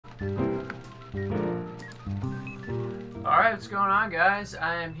Alright, what's going on, guys?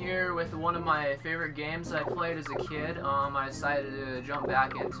 I am here with one of my favorite games that I played as a kid. I decided to jump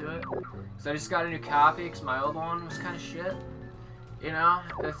back into it. So I just got a new copy because my old one was kind of shit. You know,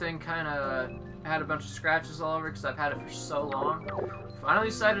 the thing kind of had a bunch of scratches all over because I've had it for so long. Finally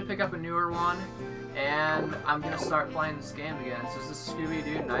decided to pick up a newer one, and I'm going to start playing this game again. So this is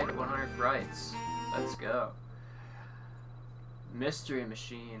Scooby-Doo Night at 100 Frights. Let's go. Mystery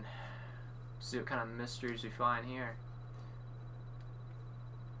Machine. See what kind of mysteries we find here.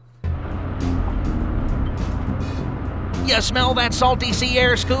 You smell that salty sea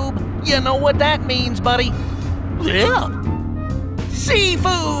air, Scoob? You know what that means, buddy. Yeah.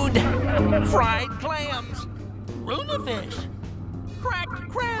 Seafood! Fried clams, Runa fish, cracked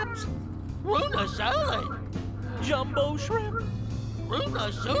crabs, Runa salad, jumbo shrimp, Runa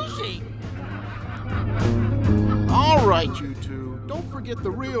sushi. All right, you two. Don't forget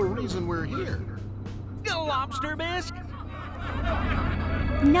the real reason we're here. Lobster bisque?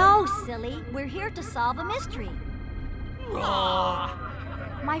 No, silly. We're here to solve a mystery. Aw.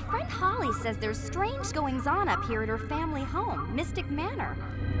 My friend Holly says there's strange goings-on up here at her family home, Mystic Manor.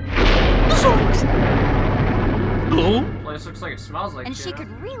 Oh? Place looks like it smells like And Tuna. she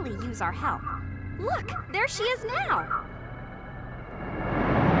could really use our help. Look, there she is now.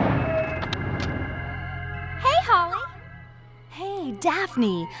 Hey, Holly. Hey,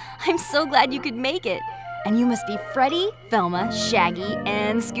 Daphne. I'm so glad you could make it. And you must be Freddy, Velma, Shaggy,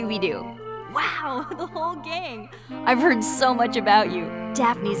 and Scooby-Doo. Wow, the whole gang. I've heard so much about you.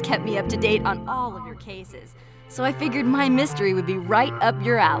 Daphne's kept me up to date on all of your cases. So I figured my mystery would be right up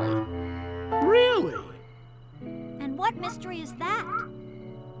your alley. Really? And what mystery is that?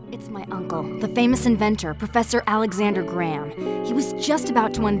 It's my uncle, the famous inventor, Professor Alexander Graham. He was just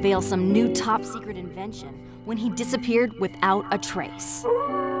about to unveil some new top-secret invention when he disappeared without a trace.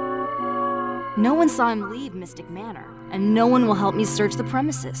 No one saw him leave Mystic Manor, and no one will help me search the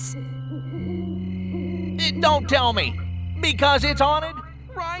premises. Don't tell me. Because it's haunted,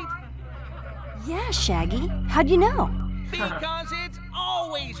 right? Yeah, Shaggy. How'd you know? Because it's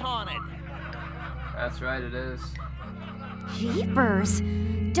always haunted. That's right, it is. Jeepers.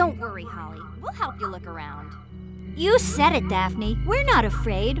 Don't worry, Holly. We'll help you look around. You said it, Daphne. We're not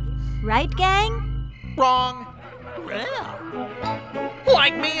afraid. Right, gang? Wrong. Well,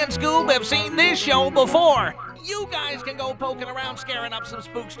 like me and Scoob have seen this show before. You guys can go poking around scaring up some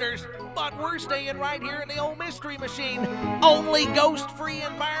spooksters, but we're staying right here in the old mystery machine. Only ghost-free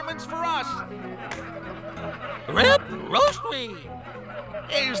environments for us. Rip roastery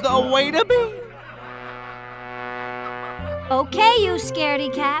is the way to be. Okay, you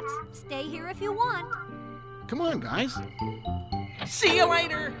scaredy cats. Stay here if you want. Come on, guys. See you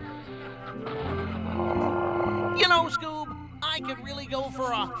later. You know, Scoob, I could really go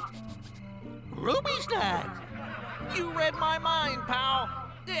for a Ruby snack. You read my mind, pal.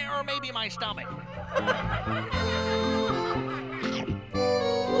 Yeah, or maybe my stomach.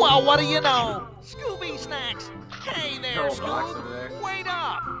 Well, what do you know? Scooby snacks. Hey there, There's a whole box over Scoob. there. Wait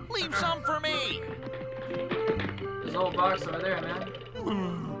up. Leave some for me. There's a whole box over there, man.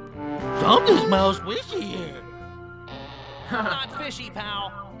 Something smells fishy here. Not fishy,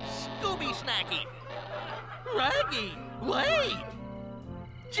 pal. Scooby snacky. Raggy, wait.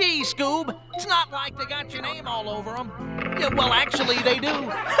 Gee, Scoob, it's not like they got your name all over them. Yeah, well, actually, they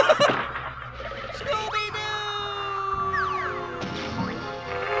do. Scooby-Doo!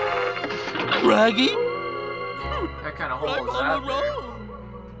 Raggy? That kind of hole is out there.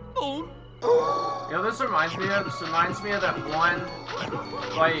 Oh. You know, this reminds me of that one,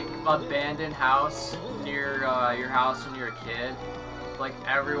 like, abandoned house near your house when you're a kid. Like,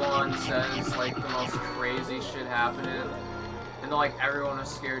 everyone says, like, the most crazy shit happening. And then, like, everyone was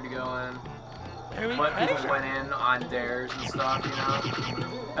scared to go in. But people went in on dares and stuff, you know?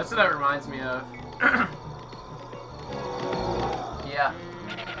 That's what that reminds me of. Yeah.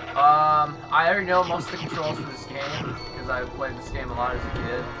 I already know most of the controls for this game, because I played this game a lot as a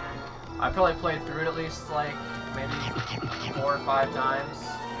kid. I probably played through it at least, like, maybe 4 or 5 times,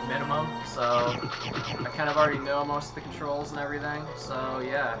 minimum, so I kind of already know most of the controls and everything, so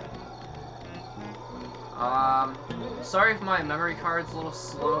yeah. Sorry if my memory card's a little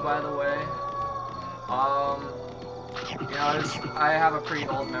slow, by the way. You know, I have a pretty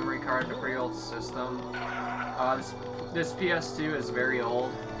old memory card and a pretty old system. This PS2 is very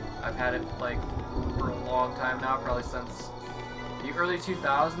old. I've had it, like, for a long time now, probably since the early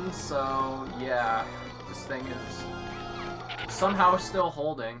 2000s, so yeah, this thing is somehow still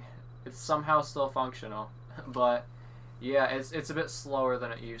holding. It's somehow still functional, but yeah, it's a bit slower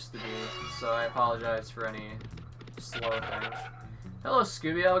than it used to be, so I apologize for any slow things. Hello,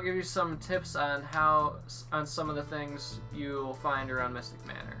 Scooby. I'll give you some tips on some of the things you'll find around Mystic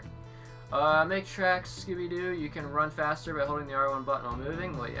Manor. Make tracks, Scooby-Doo. You can run faster by holding the R1 button while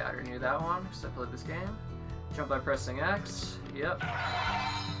moving. Well, yeah, I already knew that one, because I played this game. Jump by pressing X. Yep.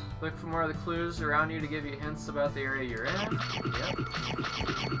 Look for more of the clues around you to give you hints about the area you're in. Yep.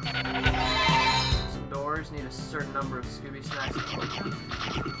 Some doors need a certain number of Scooby snacks to open.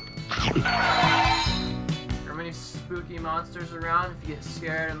 There are many spooky monsters around. If you get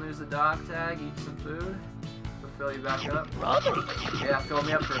scared and lose the dog tag, eat some food. It'll fill you back up. Yeah, fill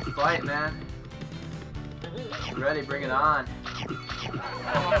me up for a fight, man. Ready, bring it on.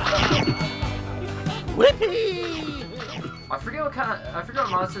 Whippy! I forget what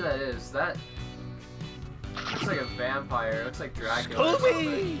monster that is. That looks like a vampire. It looks like Dracula.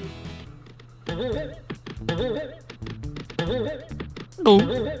 Scooby! It'll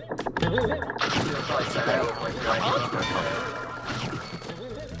probably say I look like Dracula.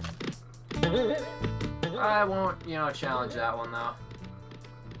 I won't, you know, challenge that one though.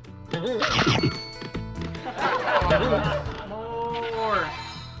 More!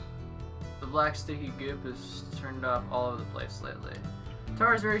 The black sticky goop has turned up all over the place lately.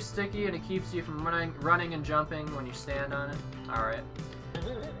 Tar is very sticky and it keeps you from running and jumping when you stand on it. Alright.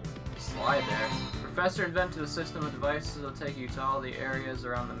 Slide there. Professor invented a system of devices that will take you to all the areas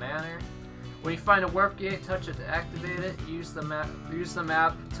around the manor. When you find a warp gate, touch it to activate it. Use the map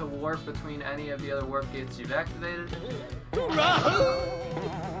to warp between any of the other warp gates you've activated.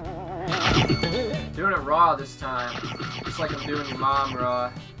 Doing it raw this time. Just like I'm doing your mom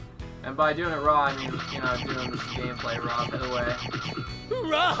raw. And by doing it raw, I mean, you know, doing this gameplay raw, by the way.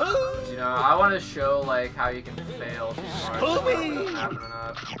 You know, I want to show, like, how you can fail happening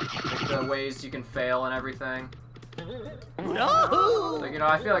up. Like, the ways you can fail and everything. Like, you know,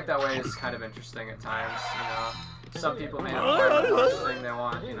 I feel like that way is kind of interesting at times, you know. Some people may not find it interesting, they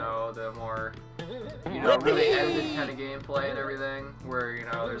want, you know, the more, you know, really edited kind of gameplay and everything, where, you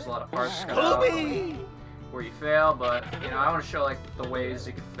know, there's a lot of parts cut out where you fail, but, you know, I want to show, like, the ways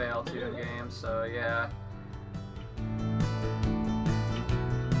you can fail, too, in games, so, yeah.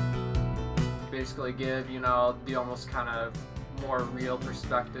 Basically give, you know, the almost kind of more real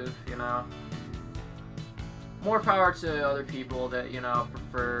perspective, you know. More power to other people that, you know,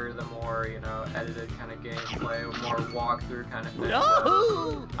 prefer the more, you know, edited kind of gameplay, more walkthrough kind of thing.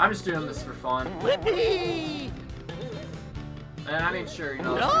 So I'm just doing this for fun. And I mean, sure, you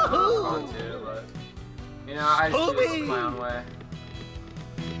know, it's kind of fun too, but, you know, I just do this my own way.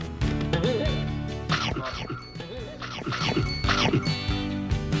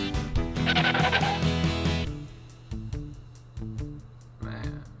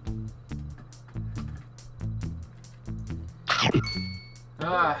 Man.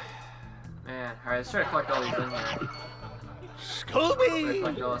 Alright, let's try to collect all these in here. Scooby!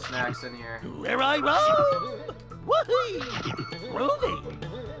 Collect all the snacks in here. Where I roll! Woohoo! Groovy!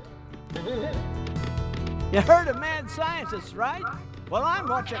 You heard of mad scientists, right? Well, I'm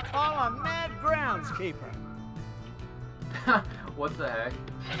what you call a mad groundskeeper. What the heck?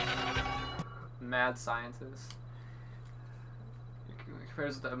 Mad scientist?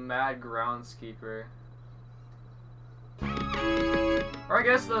 Compares to a mad groundskeeper. Or I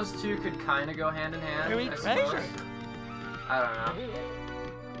guess those two could kind of go hand in hand, I suppose. I don't know.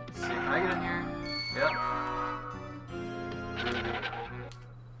 Let's see, can I get in here? Yep.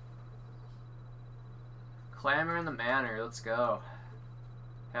 Clamor in the manor, let's go.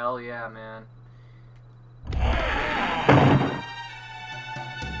 Hell yeah, man.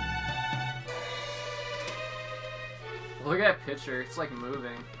 Look at that picture, it's like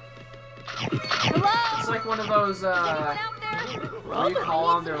moving. Hello? It's like one of those, what do you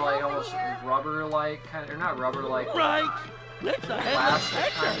call them? They're like almost rubber-like, kind of, or not rubber-like, Right.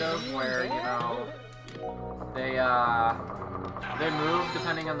 plastic kind of, where, you know, they move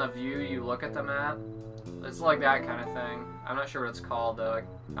depending on the view you look at them at. It's like that kind of thing. I'm not sure what it's called, though.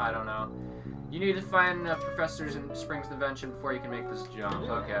 I don't know. You need to find Professor's Spring's invention before you can make this jump.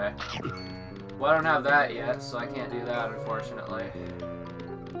 Okay. Well, I don't have that yet, so I can't do that, unfortunately.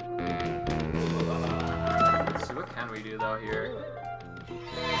 Let's see, what can we do, though, here?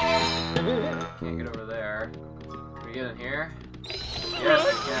 Can't get over there. Can we get in here? Yes,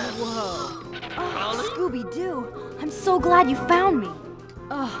 we can. Whoa. Oh, Scooby-Doo, I'm so glad you found me.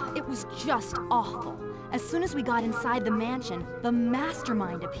 Ugh, it was just awful. As soon as we got inside the mansion, the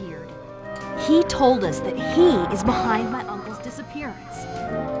mastermind appeared. He told us that he is behind my uncle's disappearance.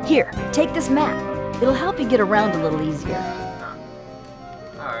 Here, take this map. It'll help you get around a little easier.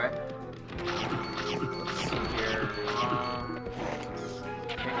 Alright. Let's see here.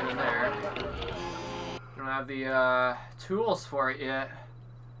 Can't get in there. We don't have the tools for it yet.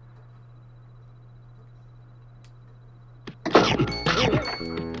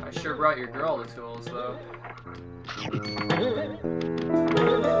 I sure brought your girl the tools, though.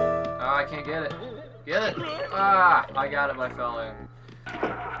 Oh, I can't get it. Get it! Ah! I got it, but I fell in.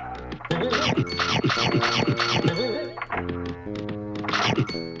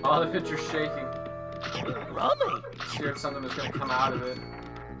 Oh, the picture's shaking. Rummy. Scared something was gonna come out of it.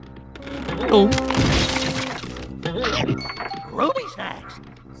 Oh. Ruby snacks.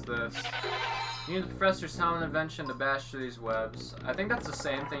 What's this? You need the professor's helmet invention to bash through these webs. I think that's the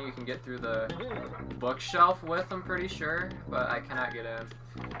same thing you can get through the bookshelf with, I'm pretty sure, but I cannot get in.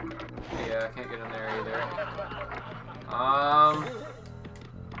 Yeah, I can't get in there either.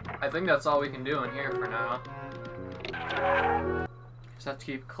 I think that's all we can do in here for now. Just have to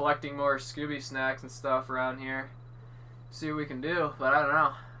keep collecting more Scooby snacks and stuff around here. See what we can do, but I don't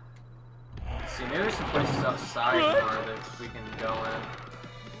know. Let's see, maybe there's some places outside more that we can go in.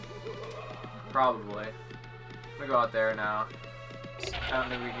 Probably. I'm gonna go out there now. I don't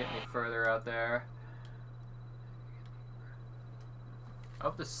think we can get any further out there. I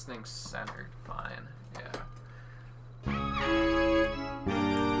hope this thing's centered fine. Yeah.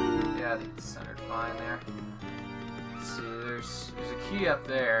 Yeah, I think it's centered fine there. Let's see, there's a key up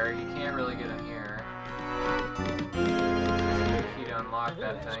there. You can't really get in here. There's a key to unlock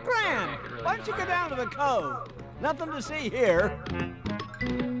that thing. Scram! So really Why don't you go down to the cove? Nothing to see here.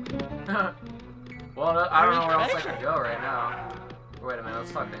 Well, I don't know where else I could go right now. Wait a minute,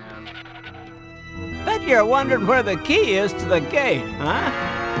 let's talk to him. Bet you're wondering where the key is to the gate, huh?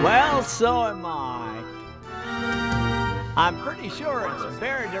 Well, so am I. I'm pretty sure it's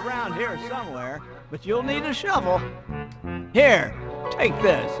buried around here somewhere, but you'll need a shovel. Here, take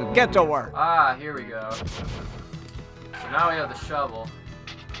this and get to work. Ah, here we go. So now we have the shovel.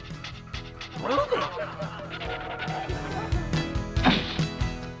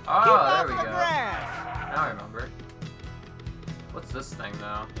 Oh, there we go. Now I remember. What's this thing,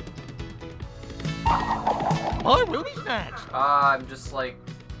 though? Oh, Ruby snacks. I'm just like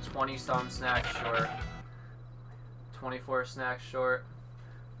 20-some snacks short. 24 snacks short.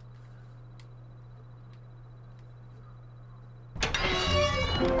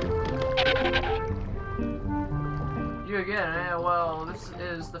 You again, eh? Well, this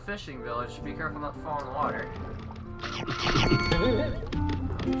is the fishing village. Be careful not to fall in the water.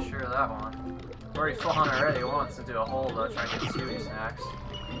 I'm sure of that one. I've already fallen already once into a hole though, trying to get Scooby snacks.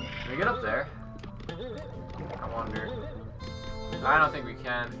 Can we get up there? I wonder. I don't think we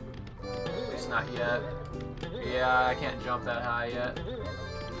can. At least not yet. Yeah, I can't jump that high yet.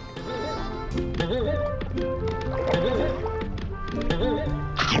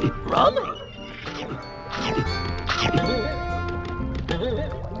 Rummy.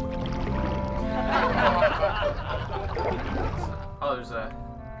 Oh, there's a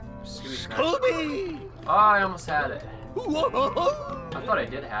Scooby snack. Scooby. Oh, I almost had it. Whoa. I thought I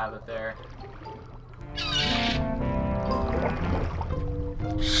did have it there.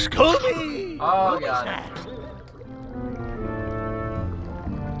 Scooby. Oh, Ruby God. snacks.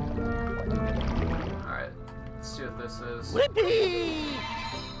 Alright, let's see what this is. Whippy.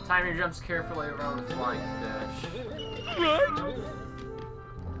 Time your jumps carefully around the flying fish. Right.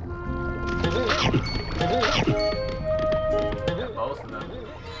 Yeah, both of them.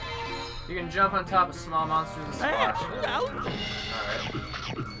 You can jump on top of small monsters and splash them. Ouch. Alright.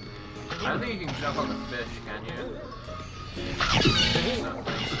 I don't think you can jump on the fish, can you? I don't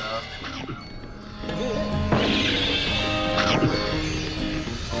think so.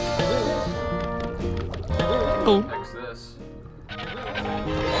 Oh. Fix this.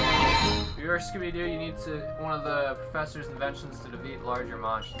 If you are Scooby-Doo, you need one of the professor's inventions to defeat larger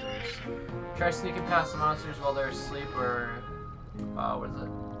monsters. Try sneaking past the monsters while they're asleep or... what is it?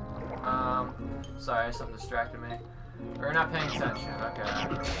 Sorry, something distracted me. We're not paying attention, okay.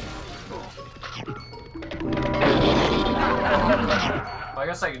 Cool. Well, I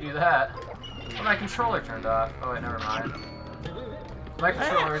guess I could do that. Oh, my controller turned off. Oh wait, never mind. My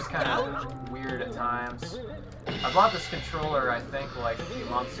controller is kind of weird at times. I bought this controller, I think, like a few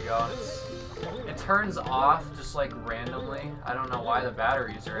months ago, and it turns off just like randomly. I don't know why the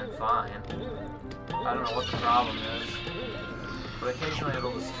batteries are in fine. I don't know what the problem is. But occasionally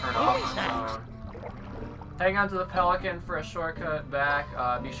it'll just turn off on its own. Hang on to the Pelican for a shortcut back.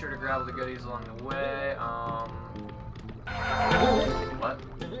 Be sure to grab all the goodies along the way. What?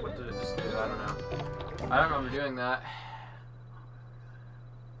 What did it just do? I don't know. I don't remember doing that.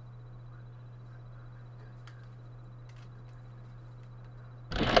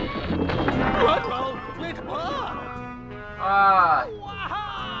 Which one? Ah!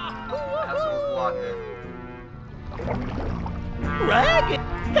 Asshole's blocking it.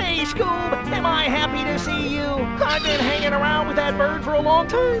 Hey, Scoob, am I happy to see you? I've been hanging around with that bird for a long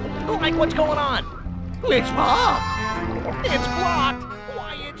time. Like, what's going on? It's locked. It's blocked.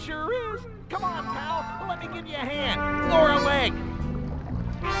 Why, it sure is. Come on, pal. Let me give you a hand. Or a leg.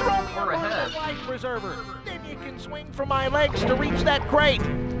 Throw me Or a head. life preserver. Then you can swing from my legs to reach that crate.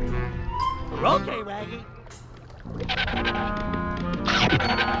 Okay, Raggy.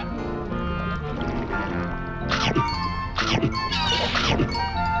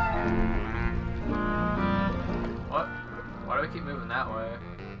 What? Why do I keep moving that way?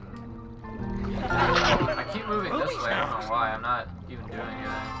 I keep moving this way, I don't know why. I'm not even doing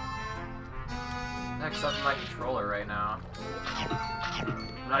anything. The heck's up in my controller right now?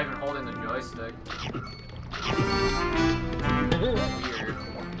 I'm not even holding the joystick. Weird.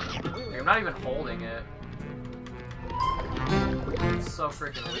 Like, I'm not even holding it. It's so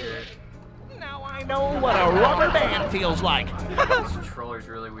freaking weird. Now I know what a rubber band feels like. This controller's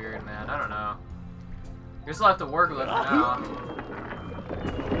really weird, man. I don't know. Guess I'll have to work with it for now.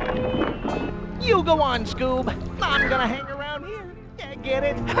 You go on, Scoob. I'm gonna hang around here. Yeah, get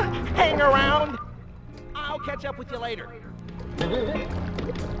it? Hang around. I'll catch up with you later.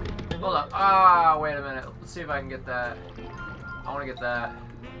 Hold up. Ah, wait a minute. Let's see if I can get that. I want to get that.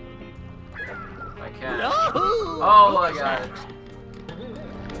 I can. Oh, I got it.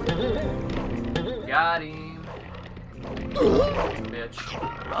 Got him. Bitch.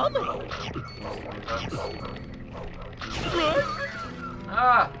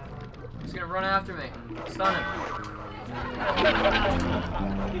 Ah! He's gonna run after me. Stun him.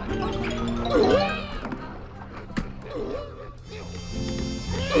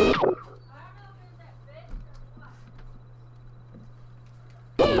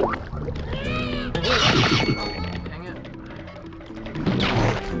 Dang it.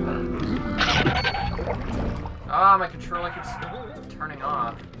 Ah, my controller keeps turning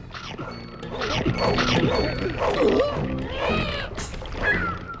off.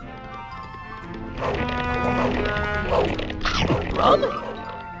 Run!